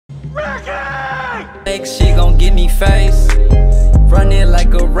X, she gon' give me face. Run it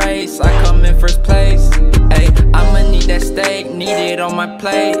like a race, I come in first place. Ay, I'ma need that steak, need it on my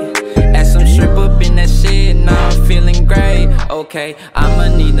plate. Add some shrimp up in that shit, now I'm feeling great. Okay,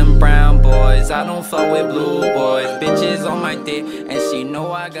 I'ma need them brown boys, I don't fuck with blue boys. Bitches on my dick, and she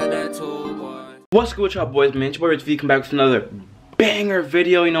know I got that too, boy. What's good with y'all boys, man? It's your boy Rich V, come back with another banger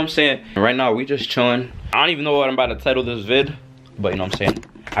video, you know what I'm saying? Right now, we just chilling. I don't even know what I'm about to title this vid, but you know what I'm saying?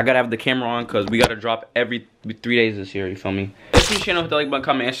 I gotta have the camera on because we gotta drop every 3 days this year, you feel me? If you channel, hit the like button,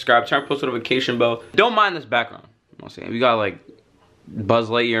 comment, and subscribe, turn on post notification bell. Don't mind this background, you know what I'm saying? We got like Buzz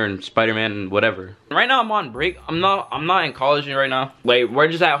Lightyear and Spider-Man and whatever. Right now I'm on break. I'm not in college right now. Like, we're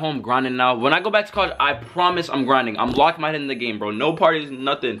just at home grinding now. When I go back to college, I promise I'm grinding. I'm locking my head in the game, bro. No parties,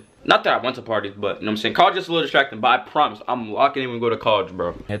 nothing. Not that I went to parties, but you know what I'm saying? College is a little distracting, but I promise I'm locking in when we go to college,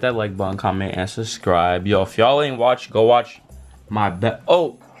 bro. Hit that like button, comment, and subscribe. Yo, if y'all ain't watch, go watch my best.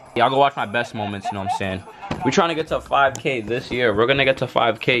 Oh, y'all go watch my best moments, you know what I'm saying? We trying to get to 5K this year. We're gonna get to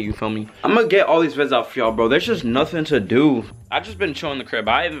 5K, you feel me? I'm gonna get all these vids out for y'all, bro. There's just nothing to do. I just been chilling in the crib.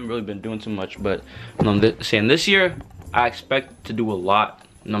 I haven't really been doing too much, but you know what I'm saying? This year, I expect to do a lot,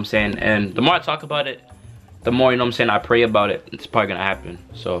 you know what I'm saying? And the more I talk about it, the more, you know what I'm saying, I pray about it, it's probably gonna happen.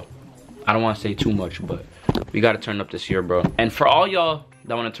 So, I don't wanna say too much, but we gotta turn up this year, bro. And for all y'all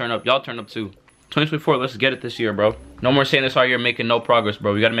that wanna turn up, y'all turn up too. 2024, let's get it this year, bro. No more saying this all year, making no progress,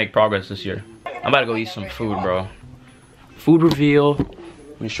 bro. We gotta make progress this year. I'm about to go eat some food, bro. Food reveal.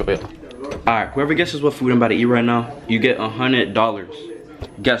 Let me show you. Alright, whoever guesses what food I'm about to eat right now, you get $100.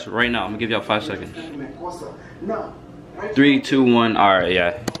 Guess right now. I'm gonna give y'all 5 seconds. 3, 2, 1. Alright,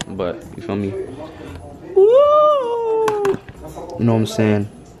 yeah. But, you feel me? Woo! You know what I'm saying?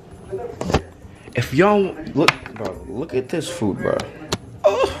 If y'all look, bro, look at this food, bro.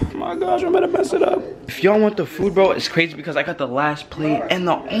 Oh my gosh, I'm about to mess it up. If y'all want the food, bro, it's crazy because I got the last plate and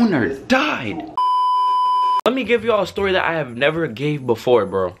the owner died. Let me give y'all a story that I have never gave before,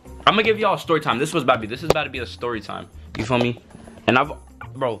 bro. I'm gonna give y'all a story time. This is about to be a story time. You feel me? And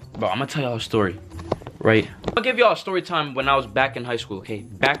bro, I'm gonna tell y'all a story, right? I'm gonna give y'all a story time when I was back in high school, okay?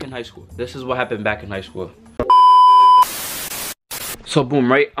 Back in high school. This is what happened back in high school. So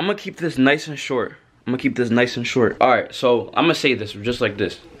boom, right? I'm gonna keep this nice and short. Alright, so I'm gonna say this just like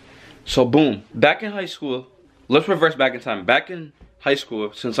this. So boom, back in high school, let's reverse back in time. Back in high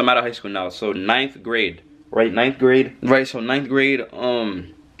school, since I'm out of high school now, so 9th grade, right? 9th grade, right? So 9th grade,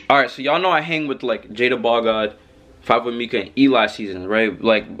 alright, so y'all know I hang with like Jada Ballgod, 5 with Mika, and Eli season, right?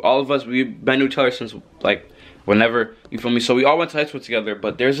 Like all of us, we've been with each other since like whenever, you feel me? So we all went to high school together,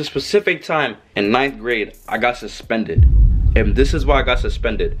 but there's a specific time in 9th grade I got suspended. And this is why I got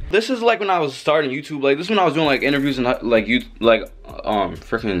suspended. This is like when I was starting YouTube. Like this is when I was doing like interviews and like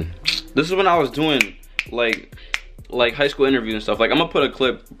freaking. This is when I was doing like high school interviews and stuff. Like I'm gonna put a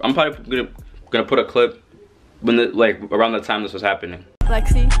clip. I'm probably gonna put a clip when like around the time this was happening.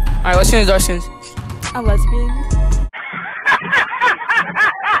 Lexi. All right, what's your introductions? A lesbian.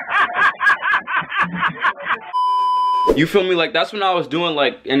 You feel me? Like that's when I was doing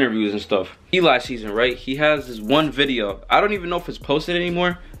like interviews and stuff. Eli season, right? He has this one video. I don't even know if it's posted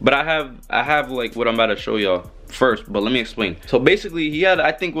anymore, but I have like what I'm about to show y'all first, but let me explain. So basically he had,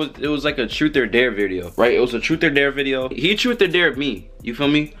 I think it was like a truth or dare video, right? It was a truth or dare video. He truth or dared me, you feel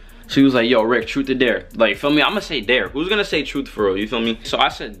me? So he was like, yo, Rick, truth or dare. Like, feel me? I'm gonna say dare. Who's gonna say truth for real, you feel me? So I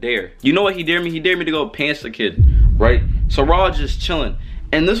said dare. You know what he dared me? He dared me to go pants the kid, right? So we're all just chilling.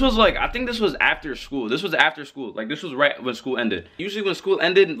 And this was like, I think this was after school. This was after school. Like this was right when school ended. Usually when school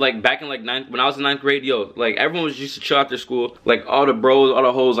ended, like back in like when I was in 9th grade, yo, like everyone was used to chill after school. Like all the bros, all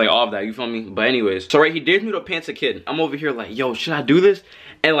the hoes, like all of that, you feel me? But anyways, so right, he dared me to pants a kid. I'm over here like, yo, should I do this?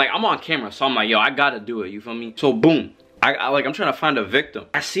 And like, I'm on camera, so I'm like, yo, I gotta do it, you feel me? So boom. I'm trying to find a victim.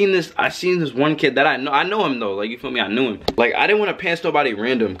 I seen this one kid that I know him though, like you feel me, I knew him. Like I didn't want to pants nobody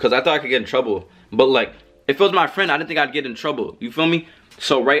random, cause I thought I could get in trouble. But like, if it was my friend, I didn't think I'd get in trouble, you feel me?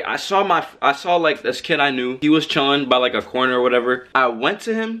 So right, I saw like this kid I knew. He was chilling by like a corner or whatever. I went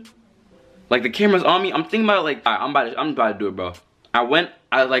to him, like the camera's on me. I'm thinking about like, all right, I'm about to do it, bro.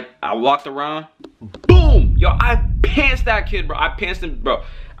 I walked around, boom, yo, I pantsed that kid, bro. I pantsed him, bro.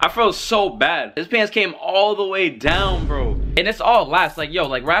 I felt so bad. His pants came all the way down, bro. And it's all laughs, like, yo,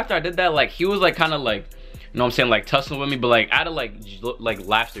 like right after I did that, like he was like kind of like, you know what I'm saying, like tussling with me, but like out of like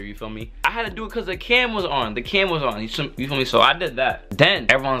laughter, you feel me? I had to do it because the cam was on. The cam was on, you feel me? So I did that. Then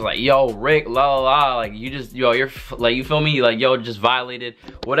everyone's like, yo, Rick, la la la, like you just, yo, you're like, you feel me? Like, yo, just violated,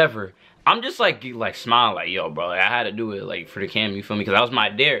 whatever. I'm just like smiling like, yo, bro, like, I had to do it like for the cam, you feel me? Because that was my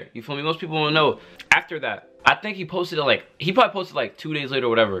dare, you feel me? Most people won't know. after that, I think he posted it like, he probably posted like 2 days later or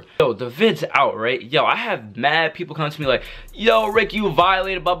whatever. Yo, the vid's out, right? Yo, I have mad people come to me like, yo, Rick, you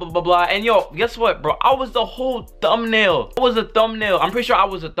violated, blah, blah, blah, blah. And yo, guess what, bro? I was the whole thumbnail. I was a thumbnail. I'm pretty sure I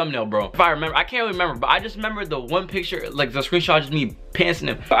was a thumbnail, bro. If I remember, I can't really remember, but I just remember the one picture, like the screenshot is just me pantsing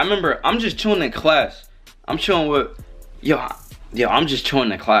him. I remember, I'm just chilling in class. I'm chilling with, yo, I'm just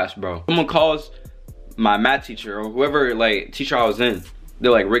chilling in class, bro. Someone calls my math teacher or whoever, like, teacher I was in.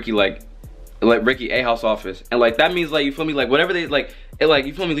 They're like, Ricky, like Ricky A house office, and like that means like, you feel me, like whatever they like, it like,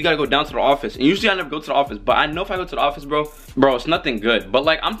 you feel me, you gotta go down to the office. And usually I never go to the office, but I know if I go to the office, bro, it's nothing good. But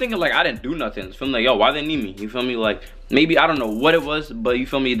like, I'm thinking like I didn't do nothing. You feel me, like, yo, why they need me? You feel me, like maybe I don't know what it was, but you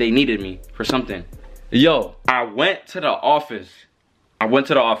feel me, they needed me for something. Yo, I went to the office,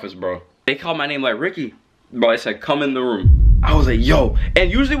 bro. They called my name like, Ricky, bro. I said, come in the room. I was like, yo.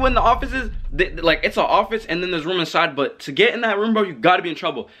 And usually when the office is, like, it's an office and then there's room inside, but to get in that room, bro, you gotta be in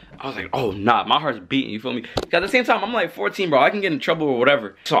trouble. I was like, oh, nah, my heart's beating, you feel me? At the same time, I'm like 14, bro. I can get in trouble or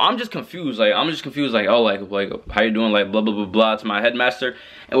whatever. So I'm just confused, like, oh, like, how you doing, like, blah, blah, blah, blah, to my headmaster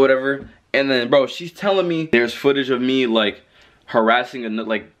and whatever. And then, bro, she's telling me there's footage of me, like, harassing,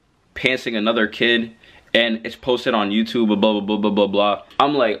 like, pantsing another kid, and it's posted on YouTube, blah, blah, blah, blah, blah, blah.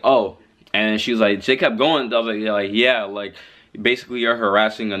 I'm like, oh. And she was like, they kept going. I was like, yeah, like, basically you're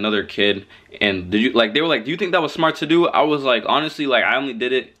harassing another kid. And did you, like, they were like, do you think that was smart to do? I was like, honestly, like, I only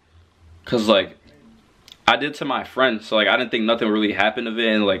did it because, like, I did to my friend. So, like, I didn't think nothing really happened of it.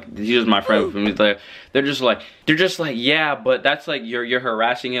 And, like, he's just my friend. Like, they're just like, yeah, but that's like, you're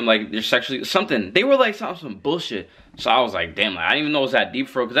harassing him, like, you're sexually, something. They were like, some bullshit. So I was like, damn, like, I didn't even know it was that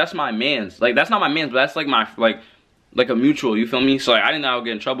deep, bro, because that's my man's. Like, that's not my man's, but that's like my, like a mutual, you feel me? So like, I didn't know I would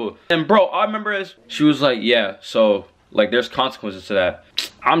get in trouble. And bro, all I remember is she was like, yeah, so like there's consequences to that.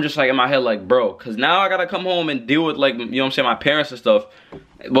 I'm just like in my head like, bro, cause now I gotta come home and deal with, like, you know what I'm saying, my parents and stuff.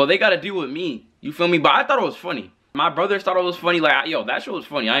 Well, they gotta deal with me, you feel me? But I thought it was funny. My brothers thought it was funny. Like, yo, that shit was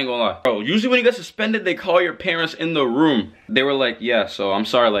funny, I ain't gonna lie. Bro, usually when you get suspended, they call your parents in the room. They were like, yeah, so I'm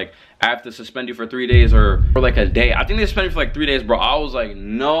sorry, like, I have to suspend you for 3 days or for like a day. I think they suspended me for like 3 days, bro. I was like,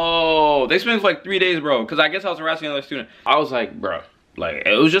 no. They suspended me for like 3 days, bro. Cause I guess I was harassing another student. I was like, bro, like,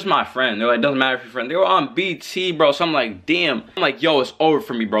 it was just my friend. They're like, doesn't matter if you're friend. They were on BT, bro. So I'm like, damn. I'm like, yo, it's over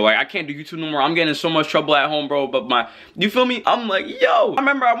for me, bro. Like, I can't do YouTube no more. I'm getting in so much trouble at home, bro. But you feel me? I'm like, yo. I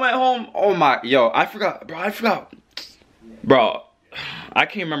remember I went home. Oh my, yo, I forgot. Bro, I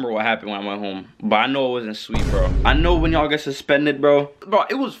can't remember what happened when I went home, but I know it wasn't sweet, bro. I know when y'all get suspended, bro. Bro,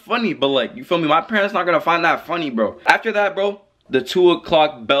 it was funny, but like, you feel me? My parents not gonna find that funny, bro. After that, bro, the 2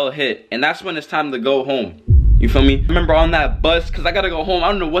 o'clock bell hit, and that's when it's time to go home. You feel me? I remember on that bus, cause I gotta go home. I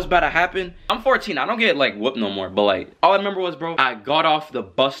don't know what's about to happen. I'm 14, I don't get like whooped no more, but like, all I remember was, bro, I got off the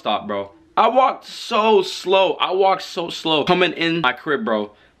bus stop, bro. I walked so slow. Coming in my crib,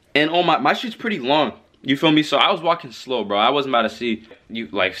 bro. And oh my street's pretty long. You feel me? So I was walking slow, bro. I wasn't about to see you,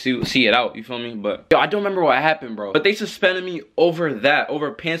 like, see it out. You feel me? But yo, I don't remember what happened, bro. But they suspended me over that,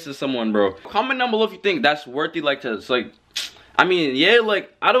 over pants to someone, bro. Comment down below if you think that's worthy, like, to, it's like, I mean, yeah,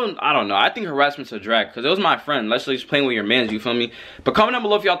 like, I don't know. I think harassment's a drag, because it was my friend. Let's just playing with your mans, you feel me? But comment down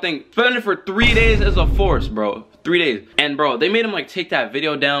below if y'all think suspended for 3 days is a force, bro. 3 days. And bro, they made him like take that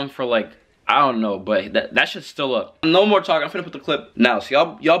video down for like, I don't know, but that shit's still up. No more talking. I'm finna put the clip now.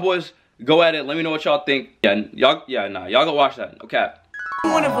 So y'all boys, go at it. Let me know what y'all think. Y'all go watch that. Okay.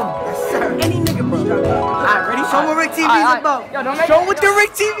 One of them. Yes, sir. Any nigga, bro. Alright, ready? Show what Rick TV's about. Yo, show what the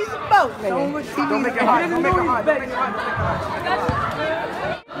Rick TV's about. Show what Rick TV's about. Don't make it hard. Don't make it hard. Don't make it hard.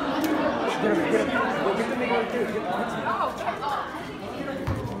 Get him. Get him. Go get the nigga right there.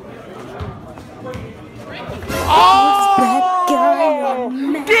 Oh!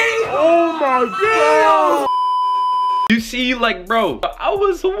 Oh my god! You see, like, bro, I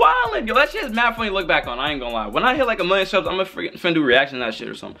was wildin'. Yo, that shit is mad funny to look back on. I ain't gonna lie. When I hit like 1 million subs, I'm finna do reaction to that shit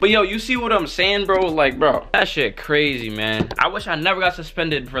or something. But yo, you see what I'm saying, bro? Like, bro, that shit crazy, man. I wish I never got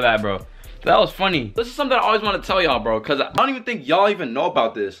suspended for that, bro. That was funny. This is something I always want to tell y'all, bro, because I don't even think y'all even know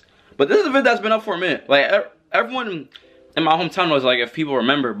about this. But this is a video that's been up for a minute. Like, everyone in my hometown knows, like, if people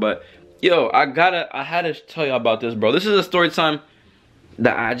remember. But yo, I had to tell y'all about this, bro. This is a story time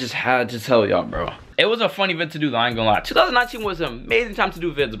that I just had to tell y'all, bro. It was a funny vid to do though, I ain't gonna lie. 2019 was an amazing time to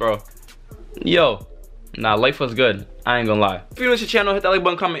do vids, bro. Yo, nah, life was good. I ain't gonna lie. If you're new to the channel, hit that like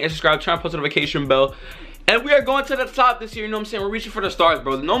button, comment, and subscribe. Turn on post notification bell. And we are going to the top this year, you know what I'm saying? We're reaching for the stars,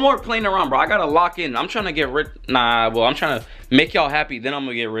 bro. No more playing around, bro. I gotta lock in. I'm trying to get rich. Nah, well, I'm trying to make y'all happy, then I'm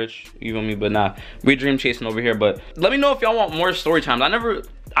gonna get rich. You feel me? But nah, we dream chasing over here. But let me know if y'all want more story times. Last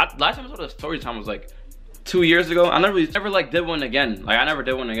time I saw the story time was like 2 years ago. I never like did one again. Like I never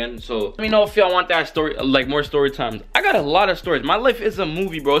did one again. So let me know if y'all want that story, like more story times. I got a lot of stories. My life is a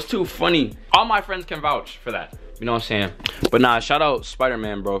movie, bro. It's too funny. All my friends can vouch for that. You know what I'm saying? But nah, shout out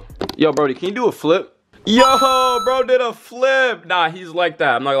Spider-Man, bro. Yo, Brody, can you do a flip? Yo, bro did a flip. Nah, he's like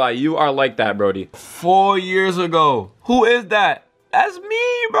that. I'm not gonna lie. You are like that, Brody. 4 years ago. Who is that? That's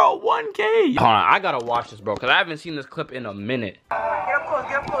me, bro. 1K. Hold on, I gotta watch this, bro, because I haven't seen this clip in a minute.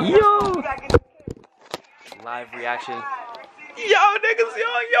 Yo. Live reaction. Yo, niggas,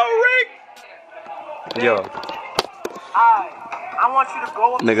 yo, Rick. Yo. I want you to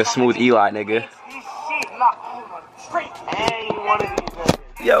go up. Nigga, smooth Eli, nigga.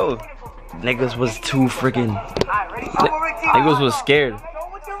 Yo. Niggas was too freaking. Niggas was scared.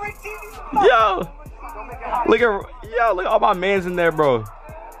 Yo. Look at all my mans in there, bro.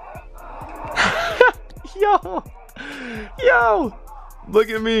 Yo. Look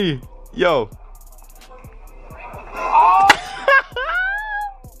at me. Yo.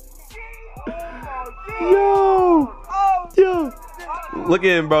 Yo. Look at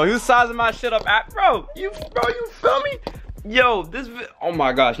him, bro. He was sizing my shit up at, bro. You feel me? Yo, this vid, oh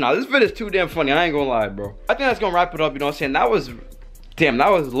my gosh, nah, this vid is too damn funny. I ain't gonna lie, bro. I think that's gonna wrap it up, you know what I'm saying? That was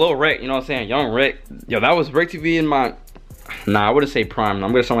Lil Rick, you know what I'm saying? Young Rick. Yo, that was Rick TV in my, nah, I wouldn't say prime.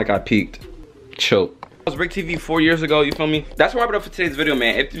 I'm gonna sound like I peaked. Chill. That was Rick TV 4 years ago, you feel me? That's gonna wrap it up for today's video,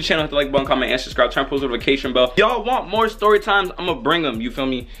 man. If you're the channel, hit the like button, comment, and subscribe. Turn post notification bell. Y'all want more story times? I'm gonna bring them, you feel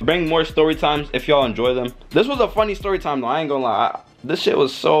me? Bring more story times if y'all enjoy them. This was a funny story time though, I ain't gonna lie. This shit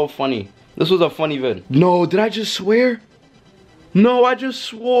was so funny. This was a funny vid. No, did I just swear? No, I just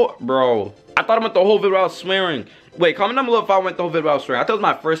swore. Bro, I thought I went the whole video without swearing. Wait, comment down below if I went the whole video without swearing. I thought it was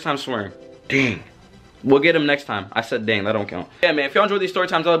my first time swearing. Dang. We'll get him next time. I said dang, that don't count. Yeah, man, if y'all enjoyed these story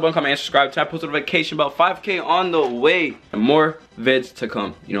times, like button, comment, and subscribe. Tap post notification bell. 5K on the way. And more vids to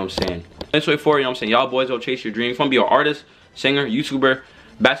come. You know what I'm saying? Let's wait for it, you know what I'm saying? Y'all boys go chase your dreams. If you want to be an artist, singer, YouTuber,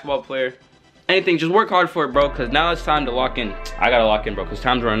 basketball player, anything, just work hard for it, bro, because now it's time to lock in. I gotta lock in, bro, because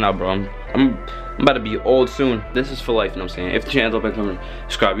time's running out, bro. I'm about to be old soon. This is for life, you know what I'm saying? If the channel's up, comment,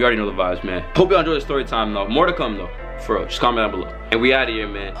 subscribe. You already know the vibes, man. Hope y'all enjoy the story time, though. More to come, though. For real. Just comment down below. And we out of here,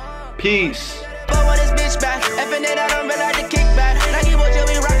 man. Peace. Effing it, I don't really like to kick back. Nike watch,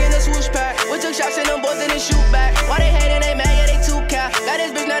 we rockin' the swoosh pack. We took shots in them boys in the shoe